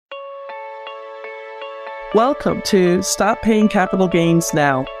Welcome to Stop Paying Capital Gains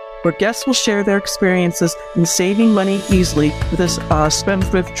Now, where guests will share their experiences in saving money easily with this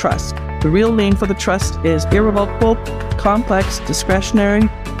spendthrift trust. The real name for the trust is Irrevocable, Complex, Discretionary,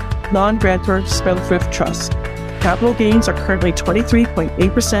 Non-Grantor Spendthrift Trust. Capital gains are currently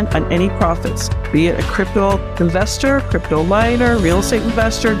 23.8% on any profits, be it a crypto investor, crypto miner, real estate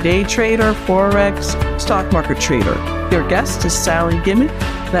investor, day trader, forex, stock market trader. Your guest is Sally Gimmon,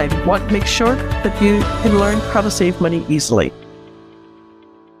 and I want to make sure that you can learn how to save money easily.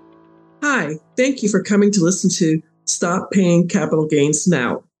 Hi, thank you for coming to listen to Stop Paying Capital Gains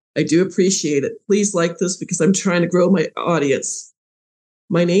Now. I do appreciate it. Please like this because I'm trying to grow my audience.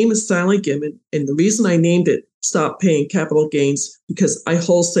 My name is Sally Gimmon, and the reason I named it Stop Paying Capital Gains because I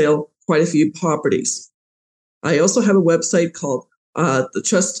wholesale quite a few properties. I also have a website called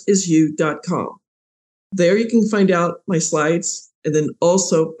thetrustisyou.com. There you can find out my slides, and then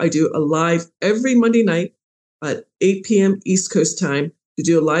also I do a live every Monday night at 8 p.m. East Coast time to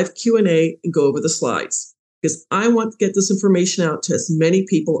do a live Q&A and go over the slides because I want to get this information out to as many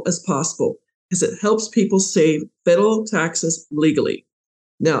people as possible because it helps people save federal taxes legally.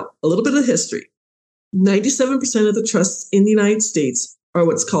 Now, a little bit of history. 97% of the trusts in the United States are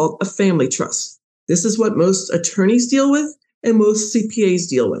what's called a family trust. This is what most attorneys deal with and most CPAs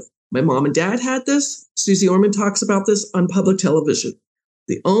deal with. My mom and dad had this. Susie Orman talks about this on public television.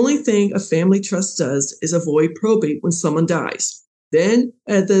 The only thing a family trust does is avoid probate when someone dies. Then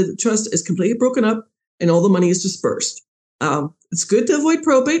the trust is completely broken up and all the money is dispersed. It's good to avoid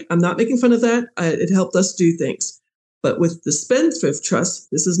probate. I'm not making fun of that. It helped us do things. But with the spendthrift trust,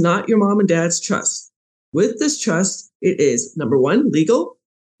 this is not your mom and dad's trust. With this trust, it is, number one, legal.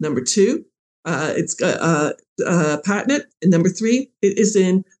 Number two, it's patented. And number three, it is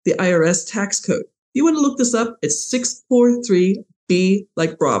in the IRS tax code. If you want to look this up, it's 643B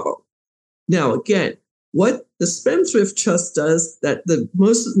like Bravo. Now, again, what the spendthrift trust does that the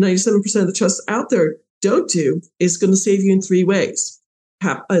most 97% of the trusts out there don't do is going to save you in three ways.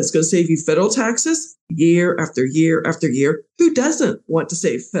 It's going to save you federal taxes year after year after year. Who doesn't want to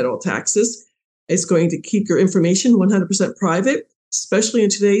save federal taxes? It's going to keep your information 100% private, especially in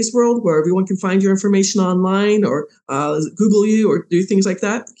today's world where everyone can find your information online or Google you or do things like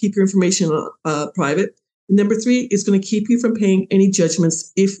that. Keep your information private. And number three, it's going to keep you from paying any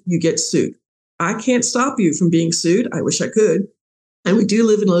judgments if you get sued. I can't stop you from being sued. I wish I could. And we do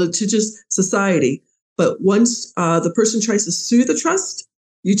live in a litigious society. But once the person tries to sue the trust,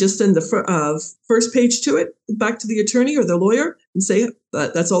 you just send the first page to it back to the attorney or the lawyer and say,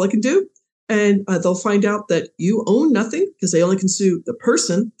 that's all I can do. And they'll find out that you own nothing because they only can sue the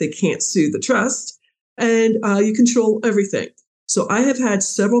person. They can't sue the trust. And you control everything. So I have had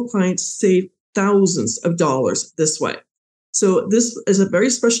several clients save thousands of dollars this way. So this is a very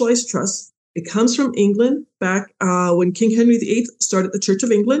specialized trust. It comes from England back when King Henry VIII started the Church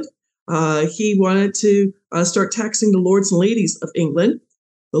of England. He wanted to start taxing the lords and ladies of England.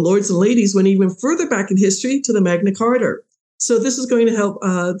 The lords and ladies went even further back in history to the Magna Carta. So this is going to help.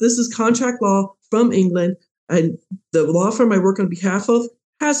 This is contract law from England. And the law firm I work on behalf of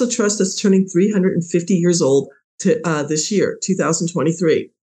has a trust that's turning 350 years old to this year,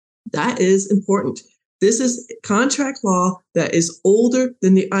 2023. That is important. This is contract law that is older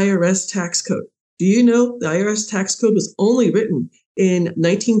than the IRS tax code. Do you know the IRS tax code was only written in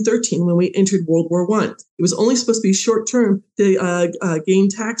 1913 when we entered World War I? It was only supposed to be short-term to gain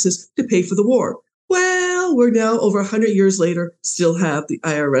taxes to pay for the war. Well, we're now over 100 years later, still have the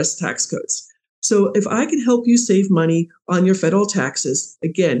IRS tax codes. So if I can help you save money on your federal taxes,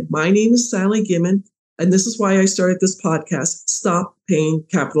 again, my name is Sally Gimmon, and this is why I started this podcast, Stop Paying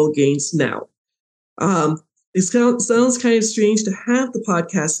Capital Gains Now. It sounds kind of strange to have the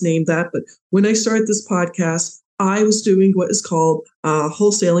podcast named that, but when I started this podcast, I was doing what is called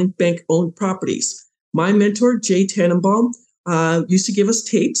wholesaling bank-owned properties. My mentor, Jay Tannenbaum, used to give us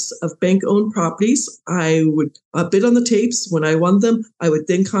tapes of bank-owned properties. I would bid on the tapes. When I won them, I would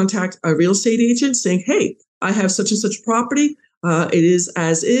then contact a real estate agent saying, hey, I have such and such property. It is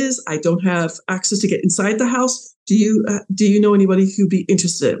as is. I don't have access to get inside the house. Do you know anybody who'd be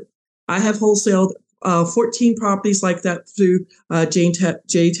interested? I have wholesaled 14 properties like that through Jay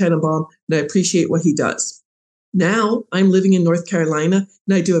Tannenbaum, and I appreciate what he does. Now I'm living in North Carolina,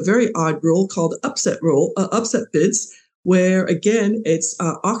 and I do a very odd rule called upset bids, where again it's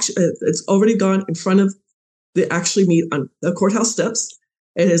auction. It's already gone in front of they actually meet on the courthouse steps.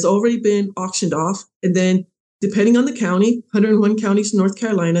 It has already been auctioned off, and then depending on the county, 101 counties in North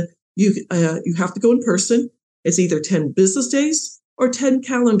Carolina, you have to go in person. It's either 10 business days or 10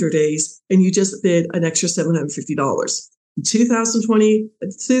 calendar days, and you just bid an extra $750. In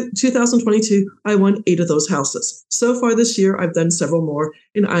 2022, I won 8 of those houses. So far this year, I've done several more,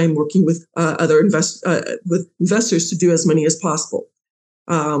 and I'm working with with investors to do as many as possible.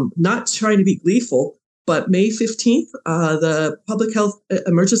 Not trying to be gleeful, but May 15th, the Public Health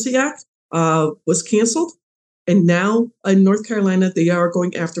Emergency Act was canceled. And now in North Carolina, they are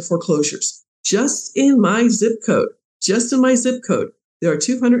going after foreclosures. Just in my zip code, there are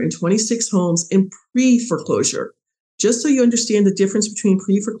 226 homes in pre-foreclosure. Just so you understand the difference between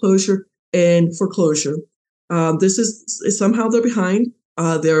pre-foreclosure and foreclosure. This is somehow they're behind.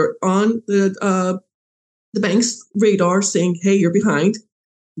 They're on the bank's radar saying, hey, you're behind.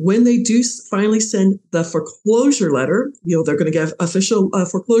 When they do finally send the foreclosure letter, they're going to get official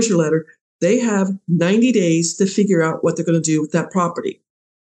foreclosure letter. They have 90 days to figure out what they're going to do with that property.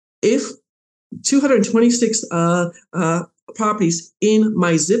 If 226 properties in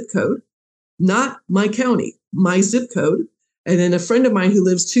my zip code, not my county, my zip code, and then a friend of mine who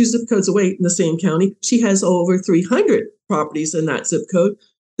lives 2 zip codes away in the same county, she has over 300 properties in that zip code,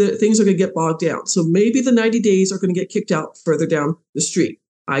 things are going to get bogged down. So maybe the 90 days are going to get kicked out further down the street.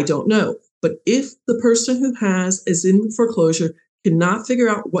 I don't know. But if the person who is in foreclosure cannot figure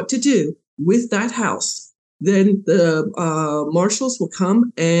out what to do with that house, then the marshals will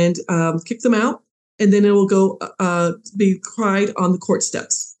come and kick them out, and then it will go be cried on the court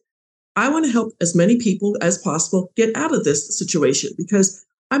steps. I want to help as many people as possible get out of this situation, because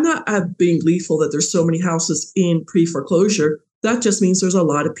I'm not being gleeful that there's so many houses in pre-foreclosure. That just means there's a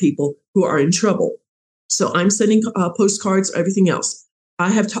lot of people who are in trouble. So I'm sending postcards, everything else.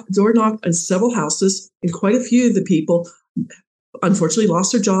 I have door knocked on several houses, and quite a few of the people unfortunately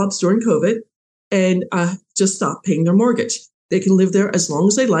lost their jobs during COVID and just stopped paying their mortgage. They can live there as long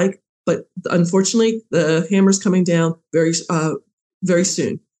as they like, but unfortunately, the hammer's coming down very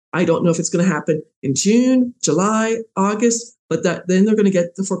soon. I don't know if it's going to happen in June, July, August, but then they're going to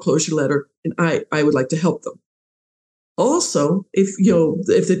get the foreclosure letter, and I would like to help them. Also, if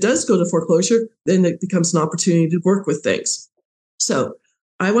it does go to foreclosure, then it becomes an opportunity to work with things. So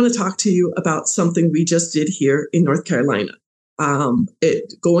I want to talk to you about something we just did here in North Carolina.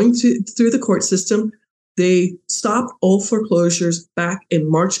 Going through the court system, they stopped all foreclosures back in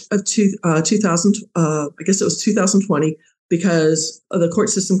March of 2000. I guess it was 2020, because the court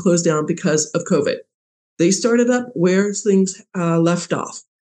system closed down because of COVID. They started up where things left off.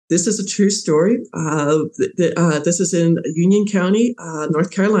 This is a true story. This is in Union County, North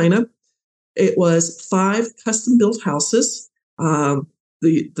Carolina. It was 5 custom-built houses. The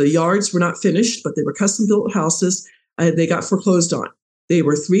yards were not finished, but they were custom-built houses, and they got foreclosed on. They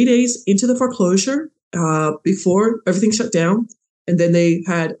were 3 days into the foreclosure before everything shut down, and then they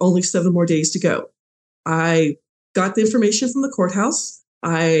had only 7 more days to go. I got the information from the courthouse.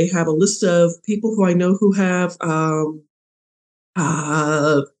 I have a list of people who I know who have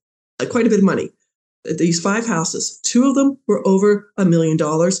quite a bit of money. These 5 houses, 2 of them were over $1 million,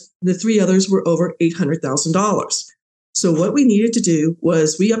 and the 3 others were over $800,000. So what we needed to do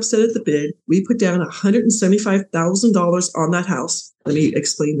was we upset the bid. We put down $175,000 on that house. Let me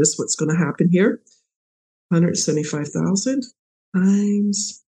explain what's going to happen here. 175,000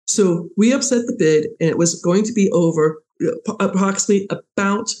 times. So we upset the bid, and it was going to be over approximately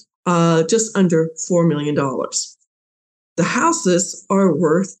about just under $4 million. The houses are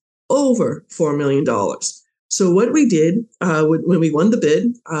worth over $4 million. So what we did when we won the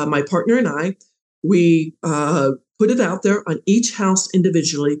bid, my partner and I, we put it out there on each house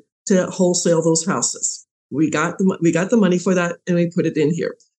individually to wholesale those houses. We got the money for that, and we put it in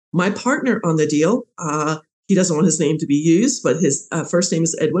here. My partner on the deal, he doesn't want his name to be used, but his first name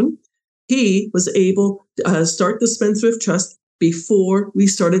is Edwin. He was able to start the Spendthrift Trust before we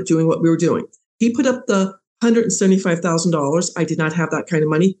started doing what we were doing. He put up the $175,000. I did not have that kind of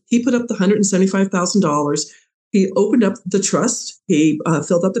money. He put up the $175,000. He opened up the trust. He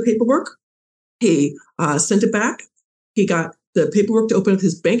filled out the paperwork. He sent it back. He got the paperwork to open up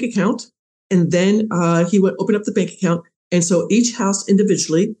his bank account, and then he would open up the bank account. And so each house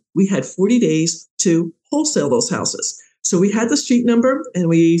individually, we had 40 days to wholesale those houses. So we had the street number, and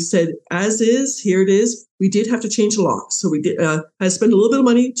we said, as is, here it is. We did have to change the locks. So we did had to spend a little bit of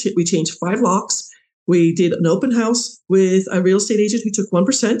money. We changed 5 locks. We did an open house with a real estate agent who took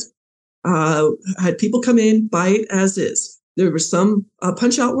 1%, had people come in, buy it as is. There was some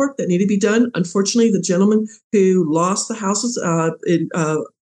punch out work that needed to be done. Unfortunately, the gentleman who lost the houses,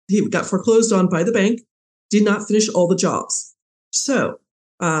 he got foreclosed on by the bank, did not finish all the jobs. So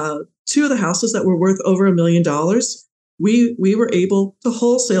 2 of the houses that were worth over $1 million, we were able to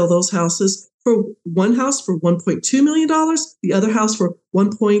wholesale those houses. For one house for $1.2 million, the other house for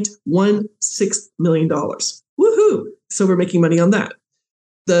 $1.16 million. Woohoo! So we're making money on that.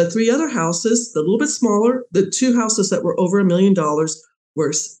 The three other houses, the little bit smaller, the two houses that were over $1 million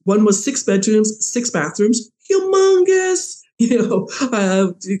were, one was 6 bedrooms, 6 bathrooms, humongous.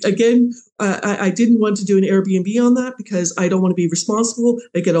 Again, I didn't want to do an Airbnb on that because I don't want to be responsible.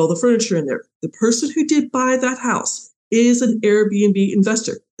 I get all the furniture in there. The person who did buy that house is an Airbnb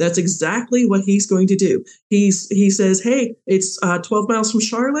investor. That's exactly what he's going to do. He says, hey, it's 12 miles from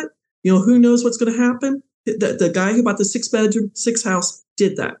Charlotte. Who knows what's going to happen? The guy who bought the 6-bedroom, 6 house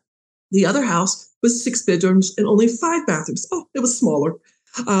did that. The other house was 6 bedrooms and only 5 bathrooms. Oh, it was smaller.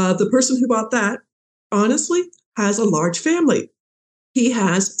 The person who bought that, honestly, has a large family. He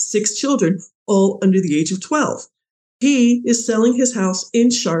has 6 children, all under the age of 12. He is selling his house in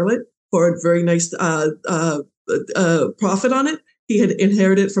Charlotte for a very nice profit on it. He had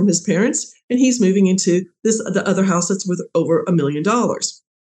inherited it from his parents, and he's moving into the other house that's worth over $1 million.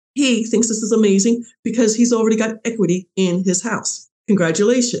 He thinks this is amazing because he's already got equity in his house.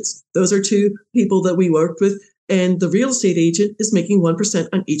 Congratulations. Those are 2 people that we worked with, and the real estate agent is making 1%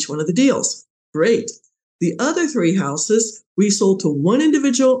 on each one of the deals. Great. The other 3 houses, we sold to one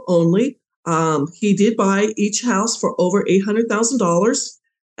individual only. He did buy each house for over $800,000,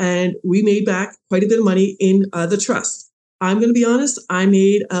 and we made back quite a bit of money in the trust. I'm going to be honest, I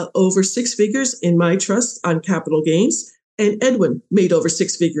made over 6 figures in my trust on capital gains, and Edwin made over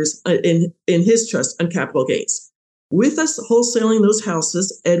 6 figures in his trust on capital gains. With us wholesaling those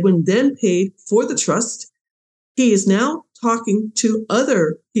houses, Edwin then paid for the trust. He is now talking to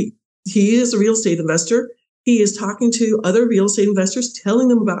he is a real estate investor. He is talking to other real estate investors, telling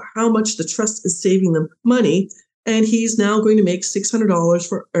them about how much the trust is saving them money. And he's now going to make $600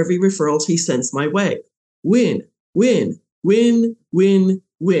 for every referral he sends my way. Win, win, win, win,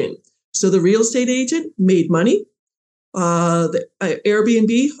 win. So the real estate agent made money. The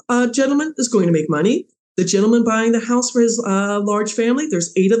Airbnb gentleman is going to make money. The gentleman buying the house for his large family,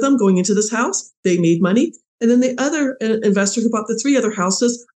 there's 8 of them going into this house. They made money. And then the other investor who bought the 3 other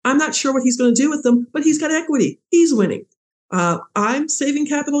houses, I'm not sure what he's going to do with them, but he's got equity. He's winning. I'm saving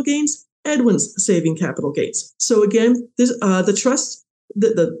capital gains. Edwin's saving capital gains. So again, the trust,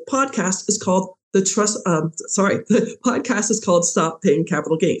 the podcast is called the podcast is called Stop Paying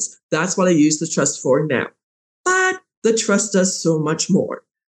Capital Gains. That's what I use the trust for now. But the trust does so much more.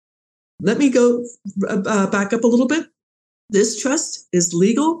 Let me go back up a little bit. This trust is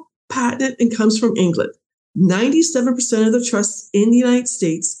legal, patented, and comes from England. 97% of the trusts in the United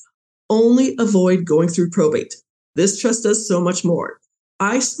States only avoid going through probate. This trust does so much more.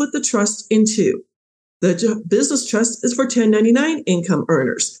 I split the trust in 2. The business trust is for 1099 income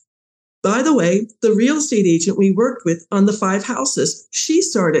earners. By the way, the real estate agent we worked with on the 5 houses, she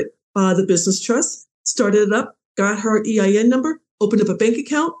started the business trust, started it up, got her EIN number, opened up a bank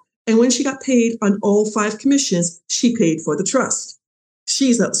account, and when she got paid on all 5 commissions, she paid for the trust.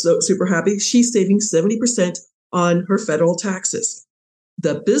 She's not so super happy. She's saving 70% on her federal taxes.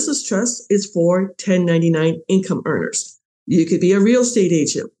 The business trust is for 1099 income earners. You could be a real estate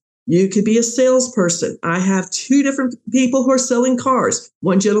agent. You could be a salesperson. I have 2 different people who are selling cars.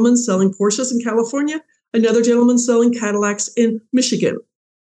 One gentleman selling Porsches in California, another gentleman selling Cadillacs in Michigan.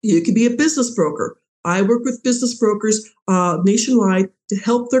 You could be a business broker. I work with business brokers nationwide to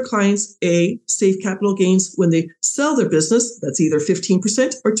help their clients, save capital gains when they sell their business. That's either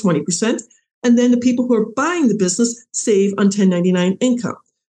 15% or 20%. And then the people who are buying the business save on 1099 income.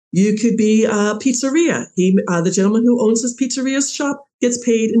 You could be a pizzeria. The gentleman who owns his pizzeria shop gets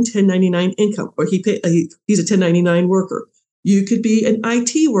paid in 1099 income, or he's a 1099 worker. You could be an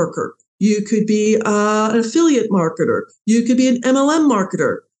IT worker. You could be an affiliate marketer. You could be an MLM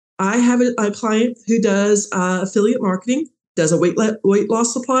marketer. I have a client who does affiliate marketing, does a weight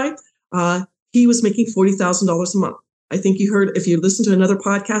loss supply. He was making $40,000 a month. I think you heard, if you listen to another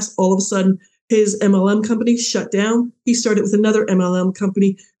podcast, all of a sudden his MLM company shut down. He started with another MLM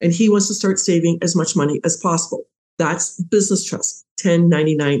company, and he wants to start saving as much money as possible. That's business trust,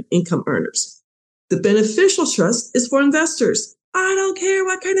 1099 income earners. The beneficial trust is for investors. I don't care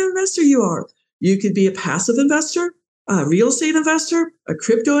what kind of investor you are. You could be a passive investor, a real estate investor, a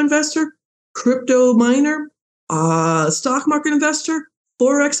crypto investor, crypto miner, a stock market investor,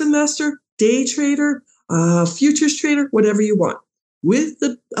 Forex investor, day trader, futures trader, whatever you want. With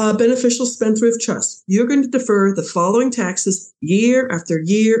the beneficial spendthrift trust, you're going to defer the following taxes year after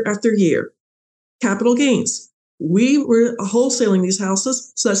year after year. Capital gains. We were wholesaling these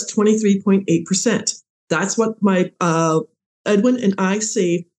houses, so that's 23.8%. That's what my Edwin and I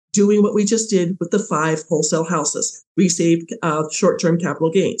saved doing what we just did with the 5 wholesale houses. We saved short-term capital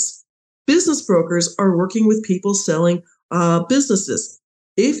gains. Business brokers are working with people selling businesses.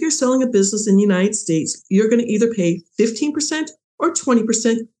 If you're selling a business in the United States, you're going to either pay 15% or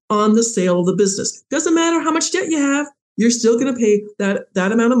 20% on the sale of the business. Doesn't matter how much debt you have, you're still going to pay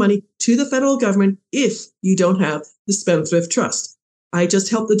that amount of money to the federal government if you don't have the Spendthrift Trust. I just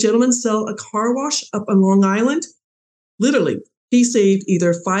helped the gentleman sell a car wash up on Long Island. Literally, he saved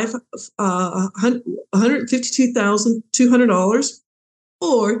either $152,200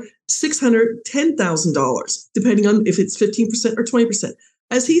 or $610,000, depending on if it's 15% or 20%.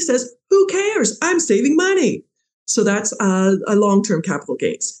 As he says, who cares? I'm saving money. So that's a long-term capital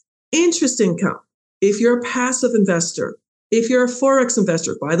gains. Interest income. If you're a passive investor, if you're a Forex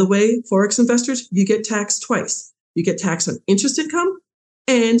investor, by the way, Forex investors, you get taxed twice. You get taxed on interest income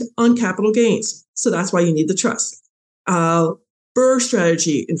and on capital gains. So that's why you need the trust. Burr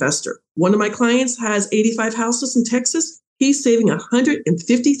strategy investor. One of my clients has 85 houses in Texas. He's saving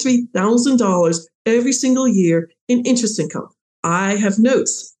 $153,000 every single year in interest income. I have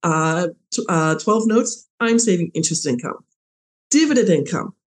notes, 12 notes. I'm saving interest income. Dividend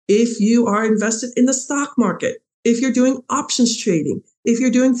income. If you are invested in the stock market, if you're doing options trading, if you're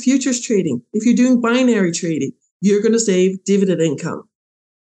doing futures trading, if you're doing binary trading, you're going to save dividend income.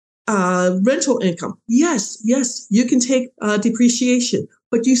 Rental income. Yes, you can take depreciation,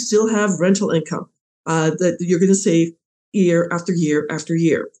 but you still have rental income that you're going to save year after year after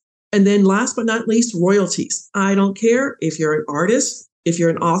year. And then last but not least, royalties. I don't care if you're an artist, if you're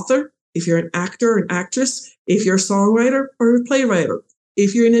an author, if you're an actor or an actress, if you're a songwriter or a playwright,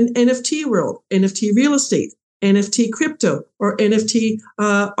 if you're in an NFT world, NFT real estate, NFT crypto, or NFT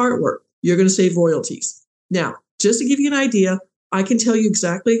artwork, you're going to save royalties. Now, just to give you an idea, I can tell you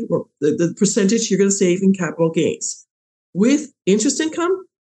exactly the percentage you're going to save in capital gains. With interest income,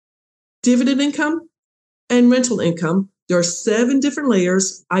 dividend income, and rental income, there are 7 different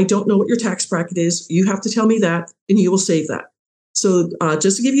layers. I don't know what your tax bracket is. You have to tell me that, and you will save that. So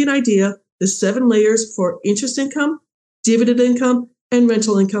just to give you an idea, the 7 layers for interest income, dividend income, and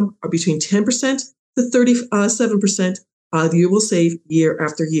rental income are between 10% to 37% you will save year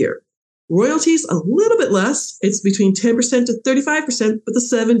after year. Royalties, a little bit less. It's between 10% to 35%, but the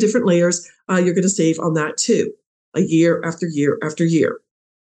 7 different layers, you're going to save on that too, a year after year after year.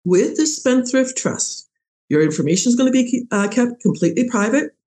 With the Spendthrift Trust, your information is going to be kept completely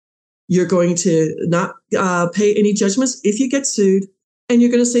private. You're going to not pay any judgments if you get sued, and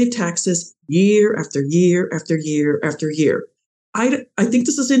you're going to save taxes year after year after year after year. I think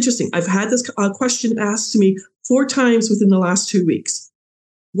this is interesting. I've had this question asked to me 4 times within the last 2 weeks.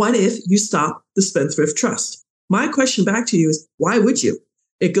 What if you stop the Spendthrift Trust? My question back to you is, why would you?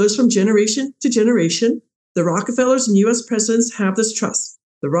 It goes from generation to generation. The Rockefellers and U.S. presidents have this trust.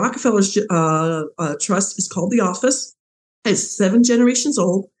 The Rockefellers trust is called the Office. It's 7 generations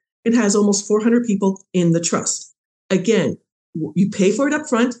old. It has almost 400 people in the trust. Again, you pay for it up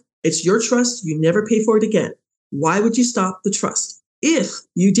front. It's your trust. You never pay for it again. Why would you stop the trust? If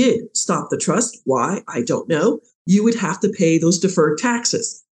you did stop the trust, why? I don't know. You would have to pay those deferred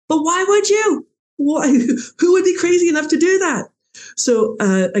taxes. But why would you? Why? Who would be crazy enough to do that? So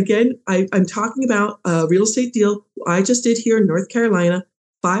again, I'm talking about a real estate deal I just did here in North Carolina.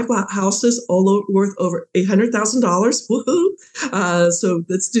 5 houses, all worth over $800,000. Woohoo! So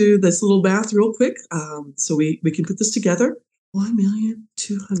let's do this little math real quick. So we can put this together.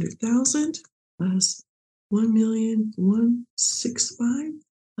 1,200,000 plus 1,165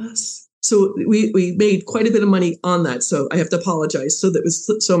 plus. So we made quite a bit of money on that. So I have to apologize. So there was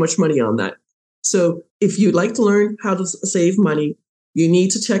so much money on that. So if you'd like to learn how to save money, you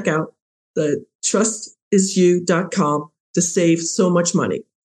need to check out the trustisyou.com to save so much money.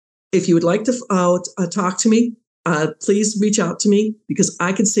 If you would like to talk to me, please reach out to me because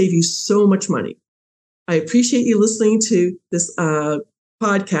I can save you so much money. I appreciate you listening to this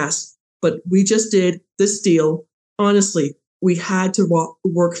podcast, but we just did this deal. Honestly, we had to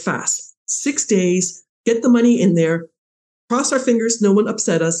work fast. 6 days, get the money in there, cross our fingers, no one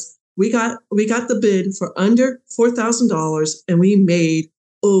upset us. We got the bid for under $4,000 and we made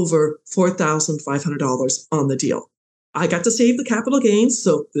over $4,500 on the deal. I got to save the capital gains.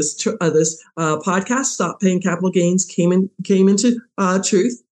 So this podcast, Stop Paying Capital Gains, came into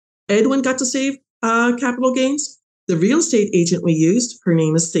truth. Edwin got to save capital gains. The real estate agent we used, her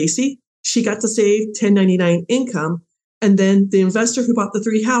name is Stacy. She got to save 1099 income. And then the investor who bought the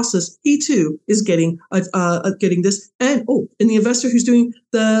 3 houses, he too is getting this. And the investor who's doing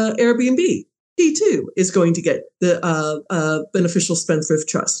the Airbnb, he too is going to get the beneficial Spendthrift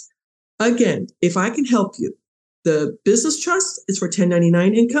Trust. Again, if I can help you, the business trust is for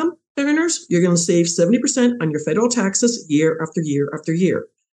 1099 income earners. You're going to save 70% on your federal taxes year after year after year.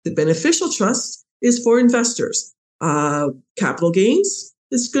 The beneficial trust is for investors. Capital gains,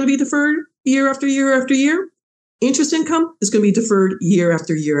 is going to be deferred year after year after year. Interest income is going to be deferred year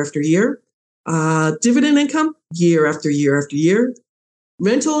after year after year. Dividend income, year after year after year.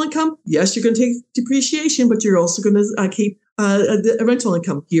 Rental income, yes, you're going to take depreciation, but you're also going to keep a rental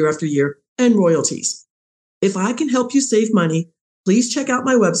income year after year, and royalties. If I can help you save money, please check out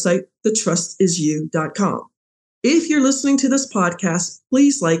my website, thetrustisyou.com. If you're listening to this podcast,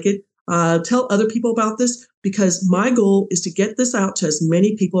 please like it. Tell other people about this, because my goal is to get this out to as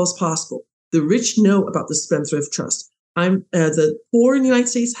many people as possible. The rich know about the Spendthrift Trust. The poor in the United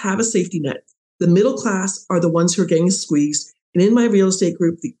States have a safety net. The middle class are the ones who are getting squeezed. And in my real estate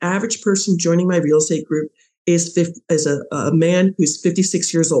group, the average person joining my real estate group is a man who's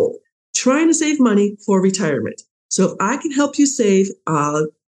 56 years old, trying to save money for retirement. So if I can help you save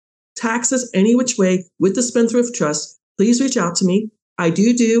taxes any which way with the Spendthrift Trust, please reach out to me. I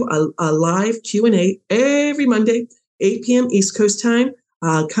do a live Q&A every Monday, 8 p.m. East Coast time.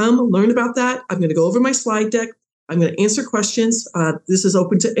 Come learn about that. I'm going to go over my slide deck. I'm going to answer questions. This is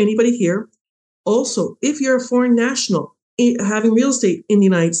open to anybody here. Also, if you're a foreign national having real estate in the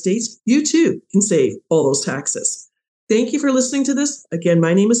United States, you too can save all those taxes. Thank you for listening to this. Again,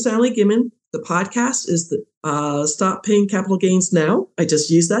 my name is Sally Gimmon. The podcast is the Stop Paying Capital Gains Now. I just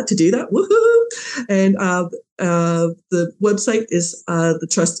used that to do that. Woohoo! And the website is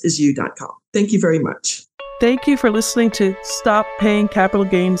thetrustisyou.com. Thank you very much. Thank you for listening to Stop Paying Capital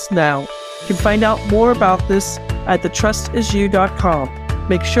Gains Now. You can find out more about this at thetrustisyou.com.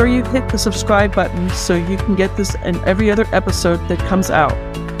 Make sure you hit the subscribe button so you can get this and every other episode that comes out.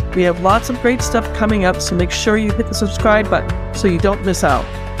 We have lots of great stuff coming up, so make sure you hit the subscribe button so you don't miss out.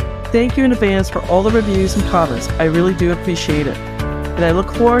 Thank you in advance for all the reviews and comments. I really do appreciate it. And I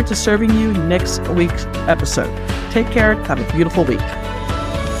look forward to serving you next week's episode. Take care and have a beautiful week.